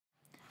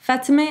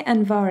Fatemeh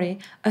Anvari,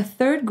 a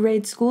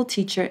third-grade school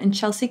teacher in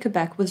Chelsea,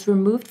 Quebec, was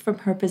removed from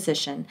her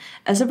position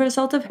as a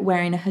result of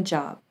wearing a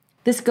hijab.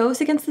 This goes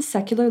against the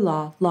secular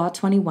law, Law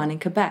 21 in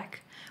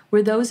Quebec,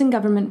 where those in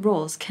government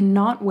roles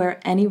cannot wear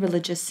any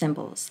religious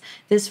symbols.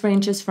 This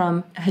ranges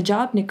from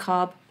hijab,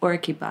 niqab, or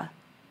kippah.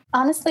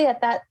 Honestly,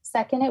 at that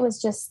second, it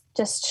was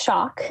just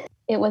shock.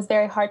 It was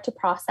very hard to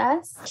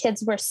process.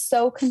 Kids were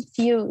so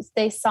confused.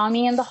 They saw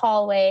me in the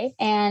hallway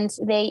and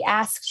they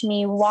asked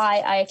me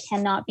why I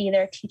cannot be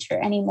their teacher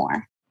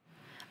anymore.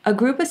 A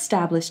group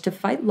established to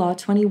fight Law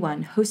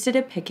 21 hosted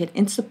a picket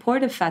in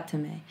support of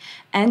Fatemeh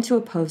and to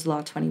oppose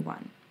Law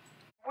 21.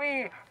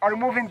 We are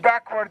moving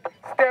backward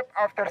step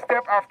after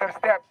step after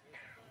step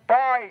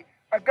by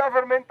a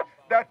government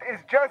that is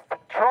just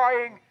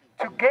trying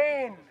to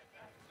gain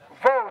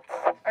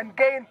votes and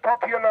gain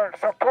popular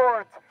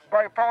support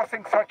by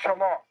passing such a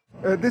law.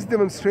 This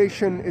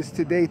demonstration is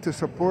today to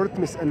support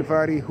Ms.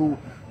 Anvari, who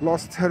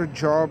lost her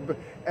job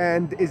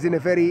and is in a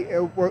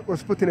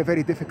was put in a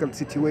very difficult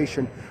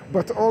situation.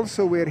 But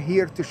also we're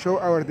here to show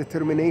our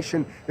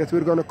determination that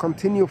we're going to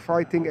continue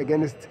fighting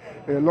against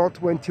Law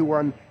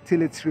 21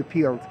 till it's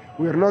repealed.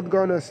 We're not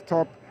going to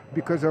stop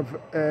because of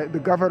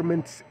the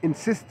government's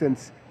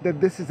insistence that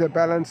this is a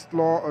balanced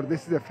law or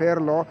this is a fair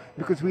law,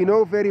 because we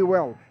know very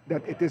well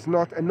that it is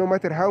not, and no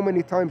matter how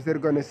many times they're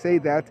going to say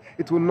that,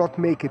 it will not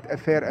make it a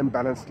fair and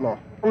balanced law.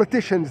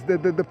 Politicians,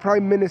 the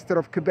Prime Minister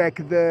of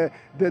Quebec,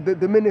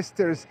 the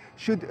ministers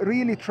should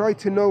really try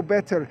to know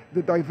better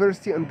the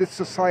diversity in this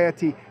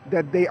society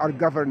that they are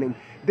governing.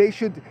 They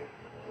should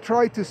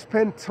try to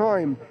spend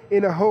time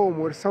in a home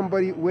where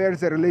somebody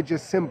wears a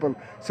religious symbol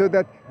so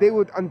that they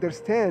would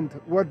understand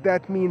what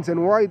that means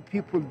and why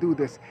people do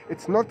this.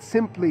 It's not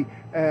simply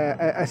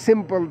a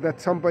symbol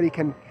that somebody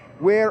can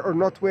wear or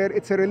not wear.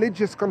 It's a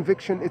religious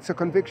conviction, it's a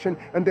conviction,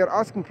 and they're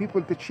asking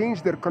people to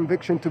change their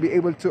conviction to be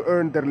able to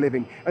earn their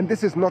living. And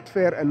this is not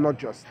fair and not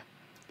just.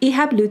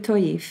 Ehab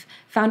Lotayef,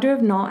 founder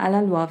of Non à la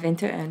Loi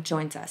 21,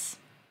 joins us.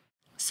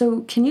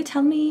 So can you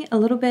tell me a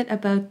little bit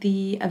about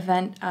the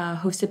event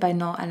hosted by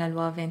Non à la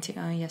Loi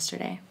 21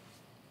 yesterday?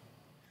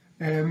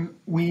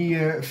 We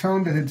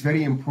found that it's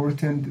very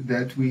important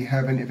that we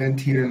have an event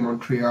here in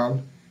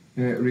Montreal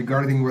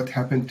regarding what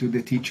happened to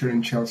the teacher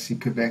in Chelsea,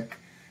 Quebec.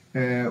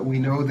 We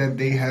know that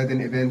they had an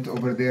event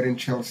over there in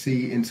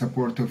Chelsea in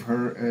support of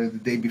her the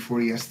day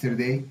before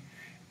yesterday.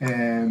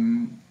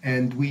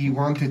 And we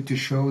wanted to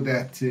show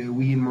that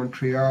we in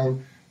Montreal,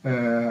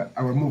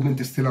 our movement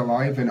is still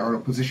alive and our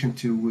opposition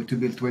to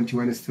Bill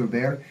 21 is still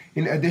there,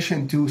 in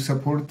addition to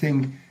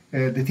supporting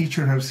the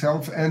teacher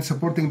herself and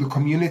supporting the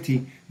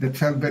community that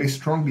felt very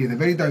strongly, the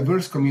very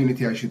diverse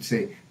community, I should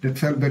say, that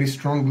felt very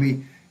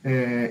strongly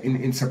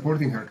in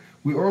supporting her.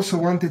 We also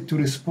wanted to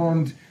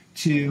respond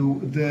to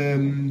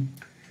the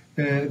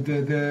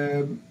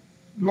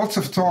lots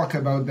of talk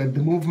about that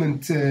the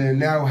movement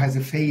now has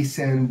a face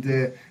and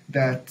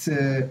that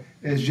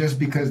is just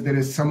because there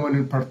is someone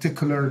in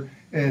particular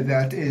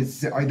that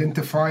is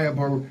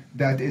identifiable,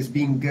 that is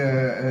being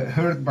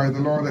heard by the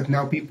law, that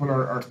now people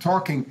are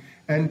talking,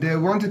 and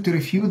wanted to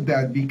refute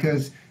that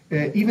because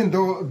even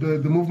though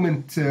the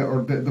movement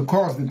or the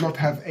cause did not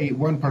have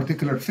one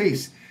particular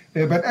face,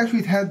 but actually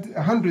it had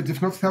hundreds, if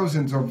not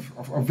thousands, of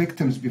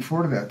victims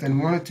before that,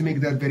 and wanted to make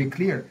that very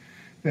clear.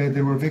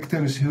 There were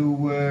victims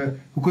who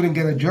couldn't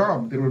get a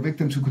job. There were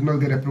victims who could not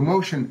get a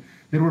promotion.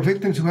 There were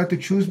victims who had to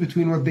choose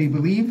between what they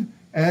believe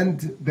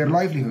and their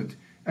livelihood.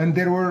 And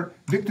there were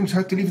victims who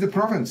had to leave the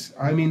province.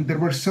 I mean, there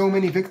were so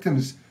many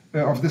victims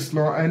of this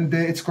law, and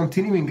it's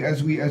continuing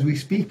as we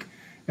speak.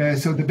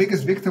 So the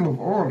biggest victim of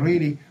all,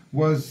 really,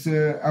 was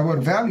our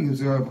values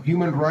of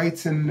human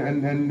rights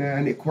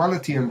and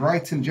equality and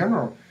rights in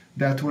general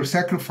that were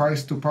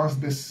sacrificed to pass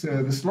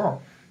this law.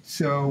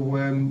 So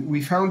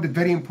we found it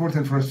very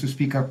important for us to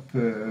speak up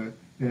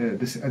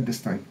at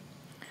this time.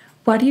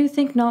 Why do you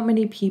think not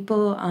many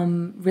people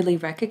really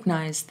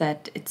recognize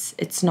that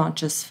it's not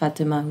just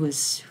Fatemeh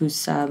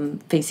who's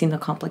facing the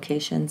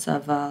complications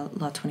of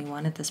Law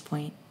 21 at this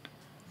point?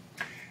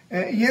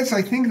 Yes,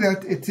 I think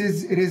that it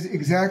is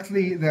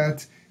exactly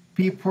that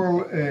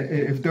people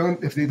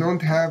if they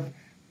don't have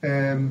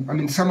I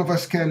mean, some of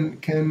us can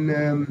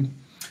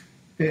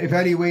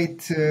evaluate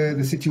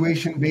the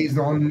situation based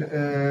on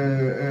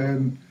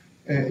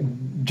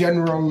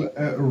general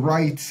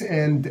rights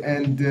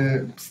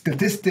and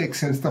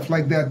statistics and stuff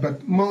like that,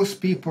 but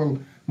most people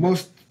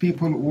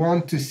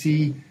want to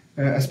see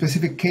a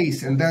specific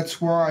case, and that's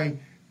why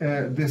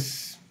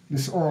this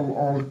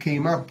all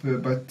came up.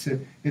 But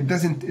it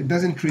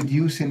doesn't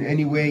reduce in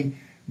any way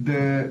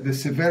the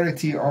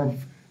severity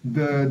of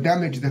the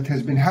damage that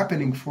has been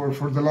happening for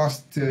the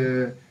last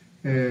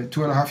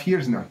 2.5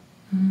 years now.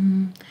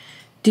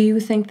 Do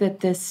you think that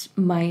this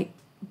might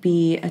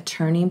be a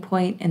turning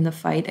point in the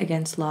fight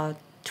against Law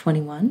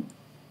 21?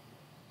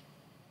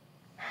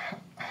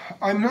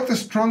 I'm not a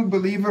strong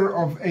believer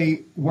of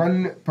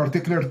one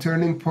particular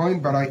turning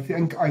point, but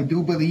I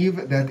do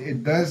believe that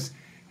it does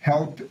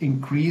help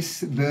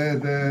increase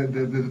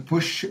the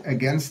push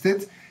against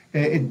it.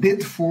 It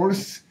did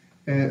force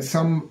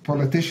some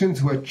politicians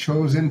who had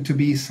chosen to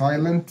be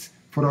silent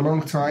for a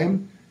long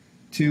time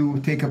to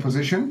take a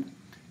position,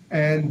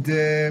 and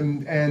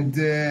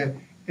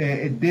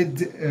it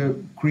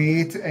did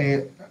create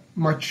a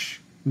much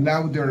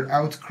louder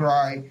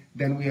outcry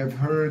than we have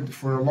heard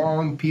for a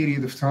long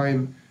period of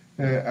time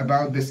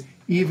about this.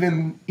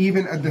 Even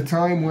at the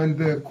time when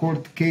the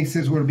court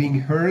cases were being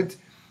heard,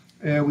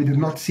 we did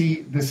not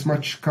see this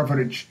much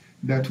coverage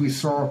that we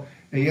saw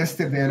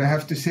yesterday. And I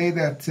have to say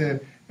that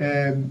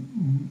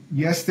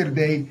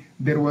yesterday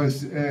there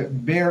was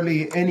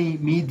barely any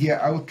media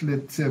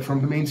outlet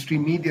from the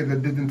mainstream media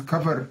that didn't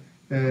cover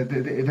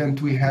the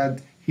event we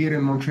had here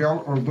in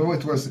Montreal, although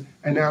it was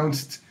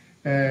announced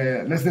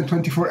less than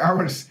 24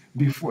 hours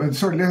before, less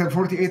than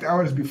 48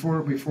 hours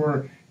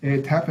before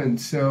it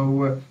happened.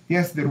 So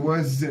yes, there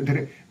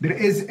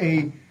is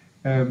a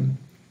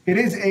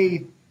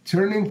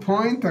turning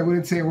point. I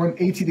wouldn't say a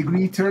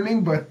 180-degree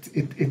turning, but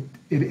it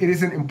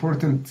is an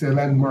important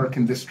landmark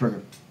in this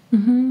struggle.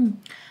 Mm-hmm.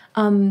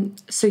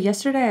 So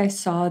yesterday I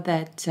saw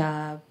that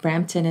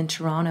Brampton and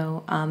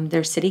Toronto,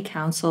 their city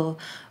council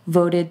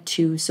voted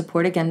to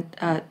support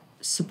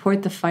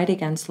the fight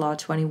against Law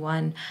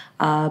 21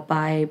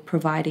 by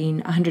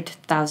providing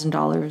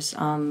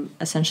 $100,000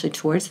 essentially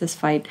towards this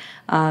fight.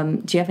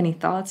 Do you have any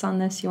thoughts on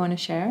this you want to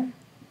share?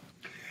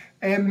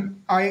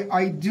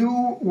 I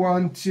do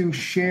want to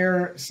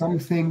share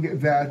something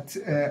that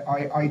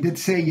I did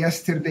say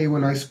yesterday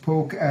when I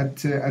spoke at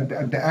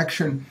the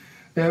action,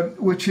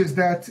 which is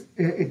that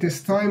it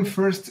is time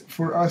first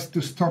for us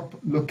to stop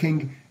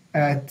looking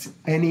at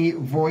any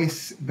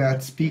voice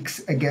that speaks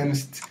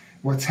against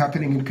what's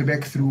happening in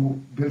Quebec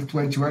through Bill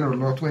 21 or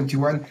Law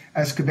 21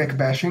 as Quebec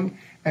bashing.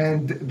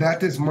 And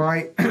that is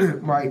my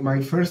my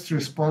first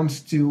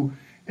response to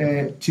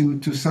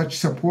such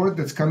support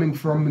that's coming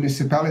from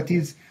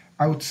municipalities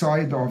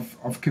outside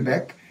of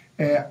Quebec.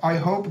 I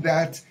hope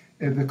that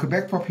the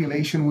Quebec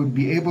population would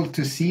be able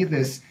to see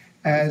this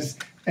as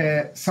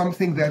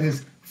something that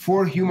is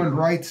for human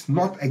rights,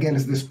 not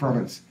against this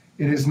province.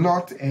 It is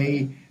not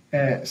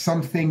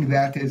something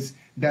that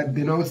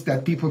denotes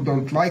that people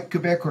don't like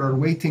Quebec or are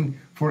waiting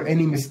for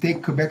any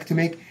mistake Quebec to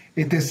make.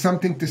 It is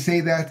something to say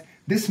that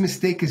this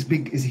mistake is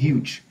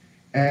huge.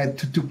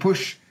 To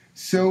push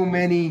so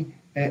many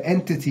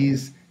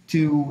entities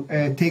to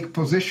take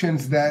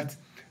positions that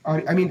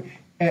are,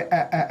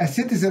 a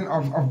citizen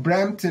of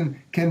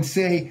Brampton can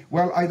say,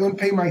 well, I don't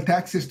pay my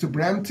taxes to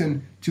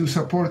Brampton to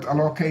support a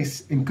law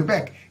case in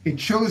Quebec. It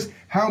shows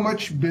how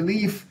much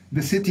belief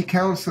the city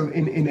council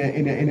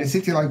in a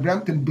city like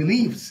Brampton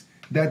believes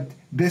that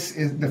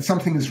that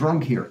something is wrong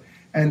here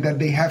and that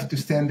they have to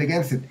stand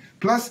against it.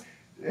 Plus,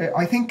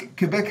 I think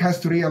Quebec has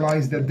to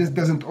realize that this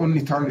doesn't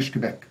only tarnish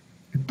Quebec.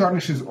 It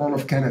tarnishes all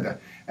of Canada.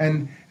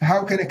 And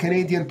how can a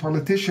Canadian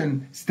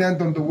politician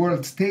stand on the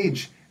world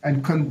stage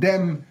and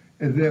condemn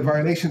the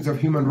violations of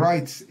human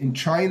rights in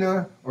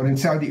China or in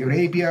Saudi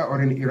Arabia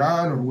or in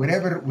Iran or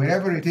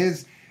wherever it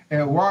is,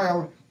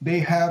 while they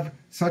have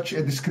such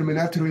a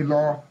discriminatory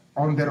law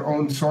on their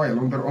own soil,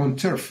 on their own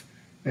turf?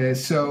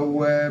 Let's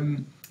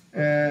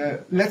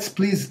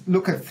please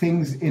look at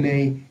things in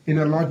a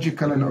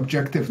logical and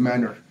objective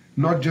manner,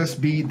 not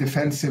just be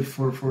defensive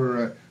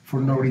for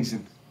no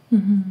reason.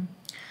 Mm-hmm.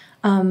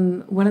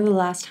 One of the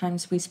last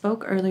times we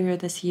spoke earlier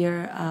this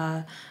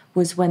year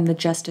was when the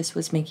justice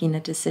was making a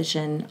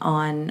decision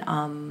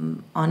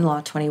on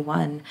Law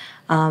 21.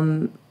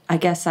 I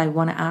guess I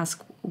want to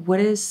ask, what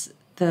is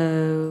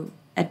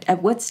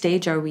at what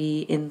stage are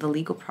we in the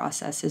legal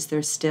process? Is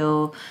there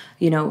still,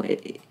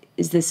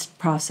 is this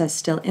process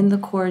still in the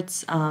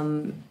courts?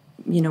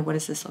 What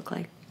does this look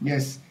like?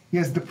 Yes,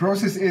 the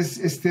process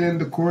is still in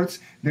the courts.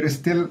 There is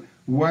still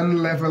one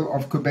level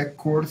of Quebec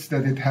courts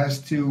that it has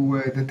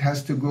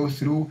to go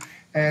through,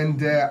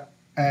 and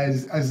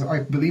as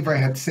I believe I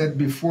had said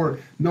before,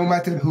 no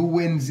matter who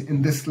wins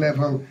in this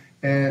level,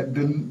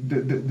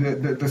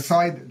 the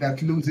side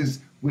that loses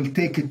will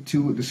take it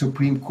to the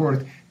Supreme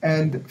Court.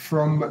 And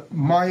from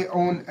my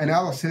own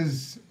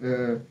analysis,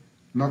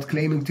 not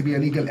claiming to be a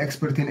legal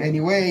expert in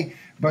any way,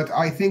 but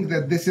I think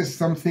that this is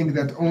something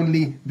that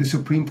only the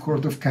Supreme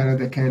Court of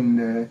Canada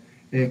can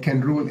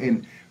rule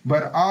in.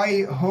 But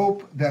I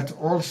hope that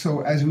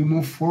also as we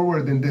move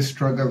forward in this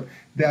struggle,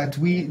 that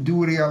we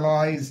do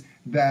realize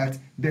that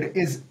there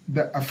is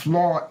a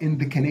flaw in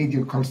the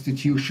Canadian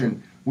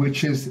Constitution,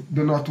 which is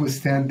the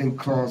notwithstanding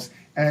clause,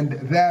 and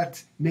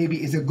that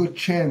maybe is a good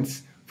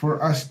chance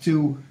for us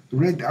to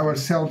rid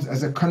ourselves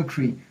as a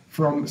country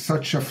from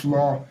such a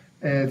flaw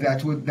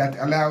that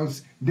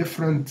allows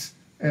different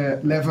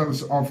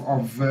levels of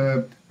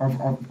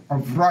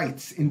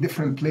rights in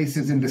different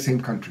places in the same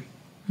country.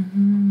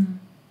 Mm-hmm.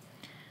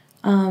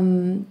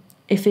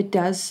 If it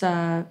does,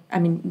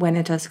 when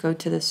it does go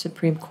to the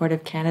Supreme Court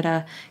of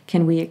Canada,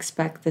 can we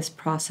expect this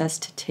process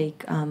to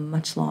take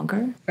much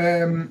longer?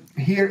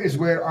 Here is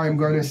where I'm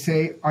going to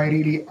say I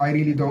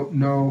really don't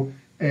know.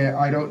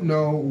 I don't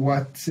know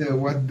what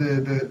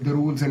the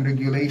rules and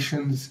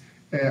regulations.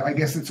 I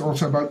guess it's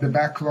also about the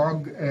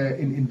backlog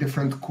in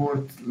different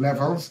court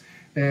levels.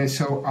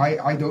 So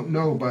I don't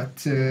know,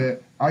 but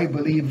I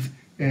believe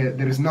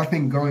there is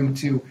nothing going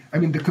to. I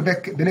mean,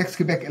 the next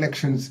Quebec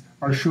elections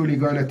are surely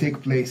going to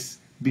take place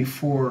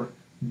before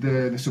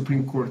the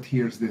Supreme Court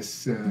hears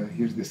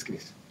this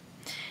case.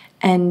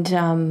 And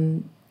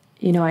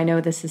I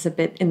know this is a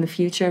bit in the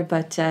future,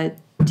 but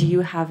do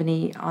you have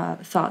any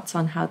thoughts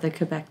on how the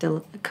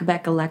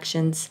Quebec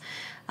elections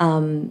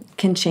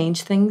can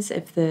change things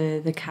if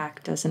the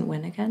CAQ doesn't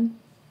win again?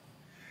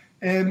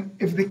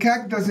 If the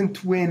CAQ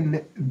doesn't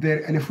win,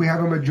 and if we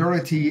have a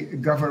majority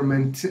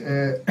government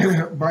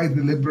by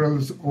the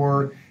Liberals,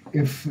 or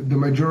if the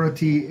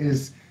majority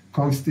is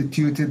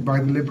constituted by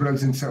the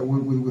Liberals and so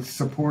with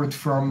support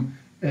from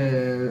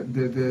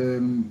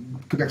the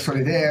Quebec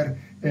Solidaire,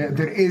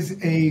 there is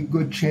a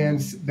good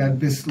chance that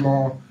this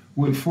law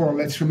will fall.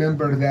 Let's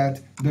remember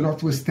that the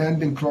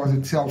notwithstanding clause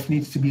itself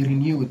needs to be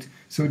renewed.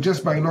 So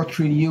just by not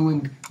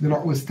renewing the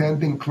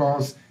notwithstanding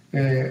clause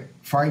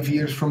 5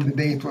 years from the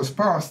day it was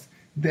passed,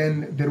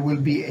 then there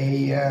will be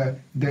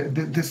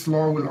this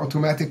law will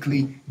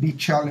automatically be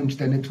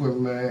challenged and it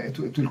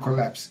will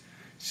collapse.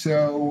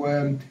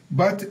 So,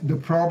 but the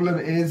problem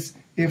is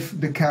if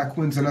the CAQ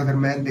wins another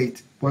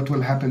mandate, what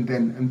will happen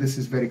then? And this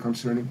is very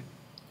concerning.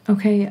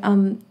 Okay.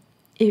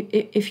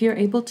 If you're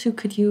able to,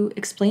 could you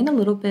explain a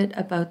little bit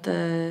about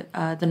the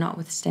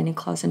notwithstanding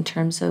clause in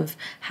terms of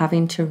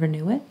having to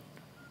renew it?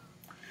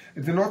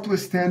 The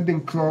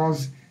notwithstanding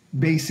clause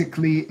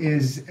basically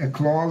is a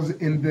clause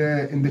in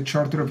the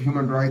Charter of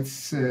Human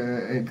Rights,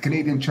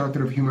 Canadian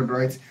Charter of Human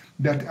Rights,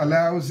 that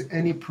allows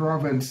any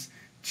province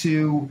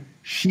to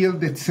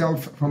shield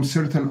itself from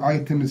certain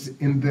items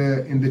in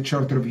the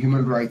Charter of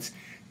Human Rights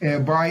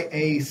by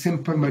a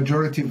simple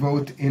majority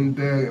vote in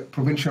the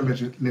provincial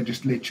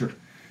legislature.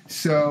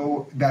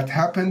 So that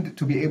happened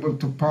to be able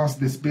to pass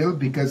this bill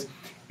because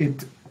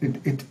it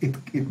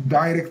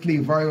directly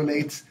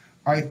violates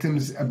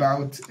items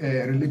about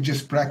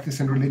religious practice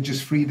and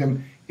religious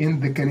freedom in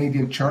the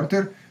Canadian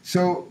Charter.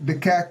 So the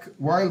CAQ,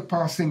 while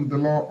passing the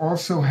law,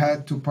 also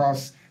had to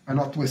pass a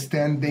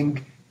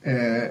notwithstanding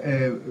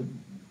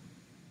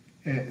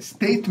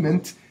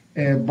statement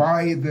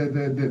by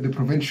the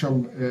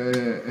provincial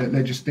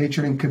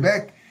legislature in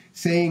Quebec,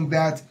 saying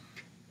that,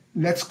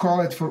 let's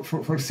call it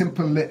for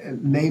simple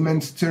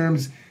layman's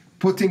terms,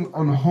 putting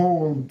on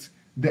hold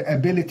the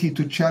ability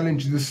to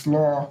challenge this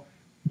law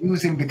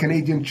using the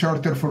Canadian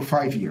Charter for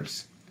 5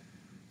 years.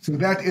 So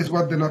that is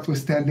what the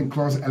notwithstanding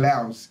clause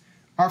allows.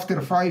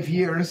 After 5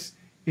 years,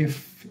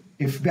 if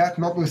that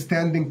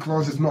notwithstanding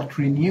clause is not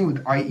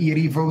renewed, i.e.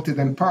 revoted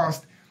and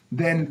passed,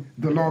 then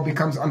the law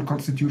becomes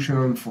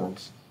unconstitutional and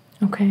falls.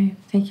 Okay,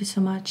 thank you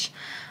so much.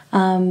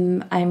 I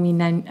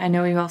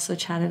know we've also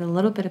chatted a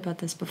little bit about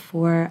this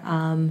before.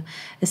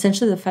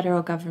 Essentially, the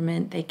federal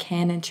government, they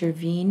can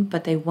intervene,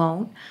 but they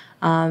won't.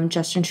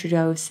 Justin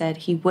Trudeau said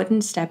he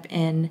wouldn't step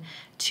in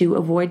to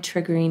avoid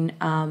triggering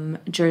a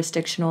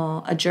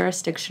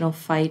jurisdictional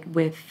fight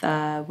with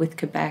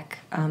Quebec.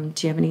 Do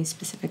you have any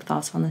specific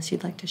thoughts on this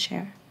you'd like to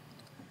share?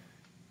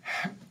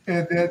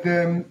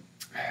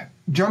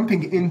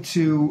 Jumping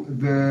into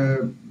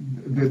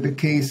the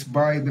case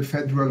by the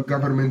federal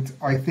government,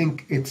 I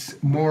think it's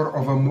more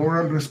of a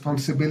moral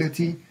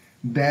responsibility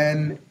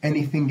than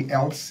anything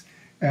else.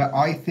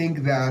 I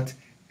think that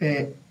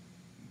I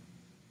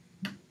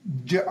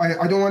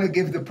don't want to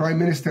give the Prime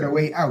Minister a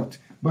way out,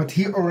 but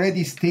he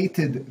already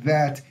stated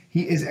that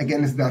he is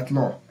against that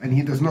law and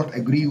he does not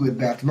agree with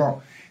that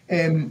law.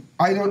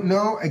 I don't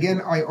know. Again,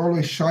 I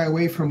always shy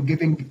away from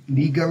giving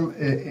legal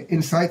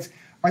insights.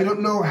 I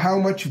don't know how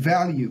much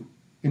value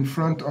in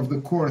front of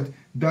the court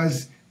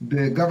does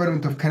the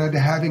government of Canada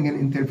having an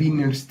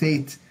intervener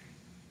state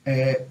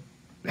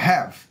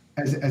have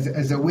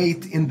as a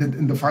weight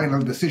in the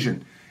final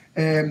decision.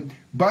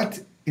 But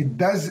it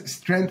does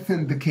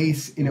strengthen the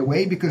case in a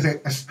way because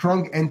a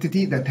strong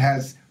entity that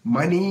has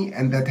money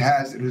and that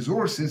has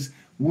resources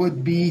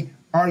would be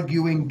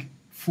arguing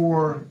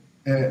for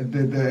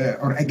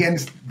or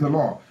against the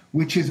law,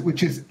 which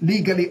is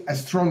legally a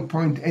strong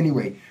point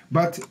anyway.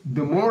 But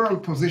the moral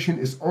position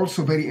is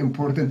also very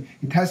important.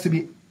 It has to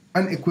be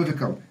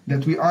unequivocal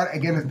that we are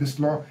against this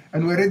law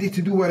and we're ready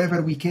to do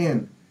whatever we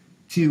can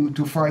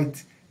to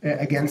fight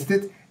against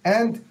it.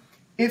 And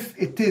if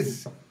it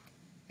is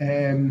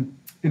in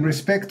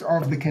respect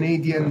of the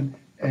Canadian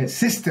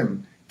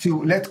system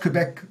to let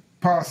Quebec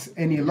pass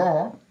any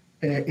law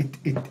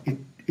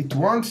it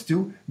wants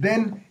to,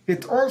 then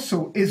it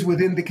also is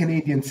within the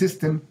Canadian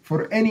system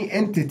for any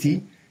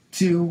entity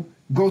to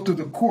go to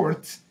the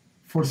court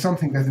for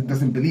something that it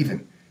doesn't believe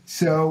in.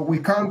 So we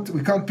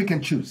can't pick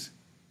and choose.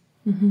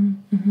 Mm-hmm,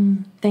 mm-hmm.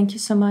 Thank you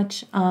so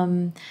much.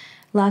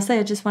 Lastly,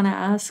 I just want to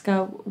ask,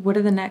 what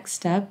are the next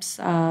steps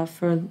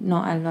for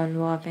Non à la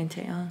Loi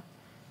 21?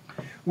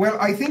 Well,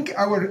 I think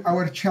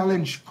our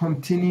challenge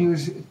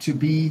continues to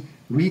be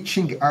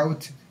reaching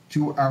out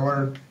to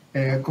our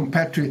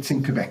compatriots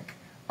in Quebec.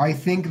 I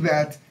think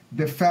that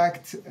the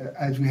fact,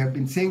 as we have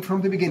been saying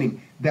from the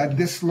beginning, that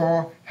this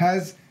law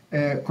has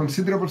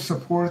considerable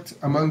support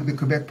among the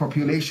Quebec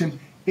population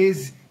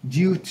is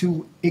due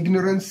to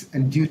ignorance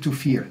and due to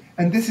fear.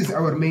 And this is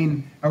our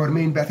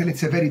main battle.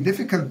 It's a very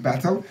difficult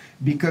battle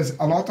because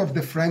a lot of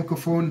the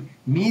Francophone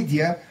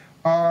media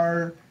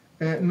are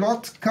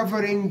not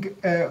covering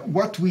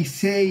what we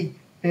say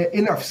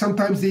enough.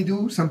 Sometimes they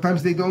do,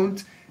 sometimes they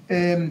don't.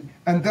 And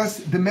thus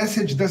the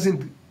message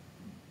doesn't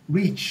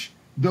reach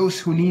those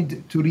who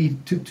need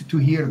to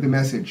hear the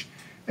message.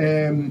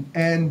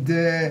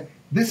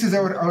 This is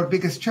our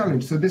biggest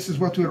challenge. So this is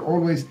what we're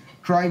always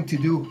trying to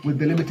do with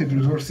the limited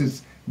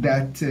resources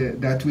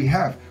that we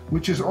have,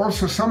 which is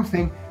also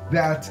something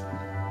that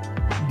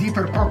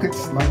deeper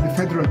pockets like the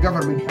federal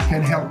government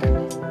can help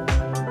in.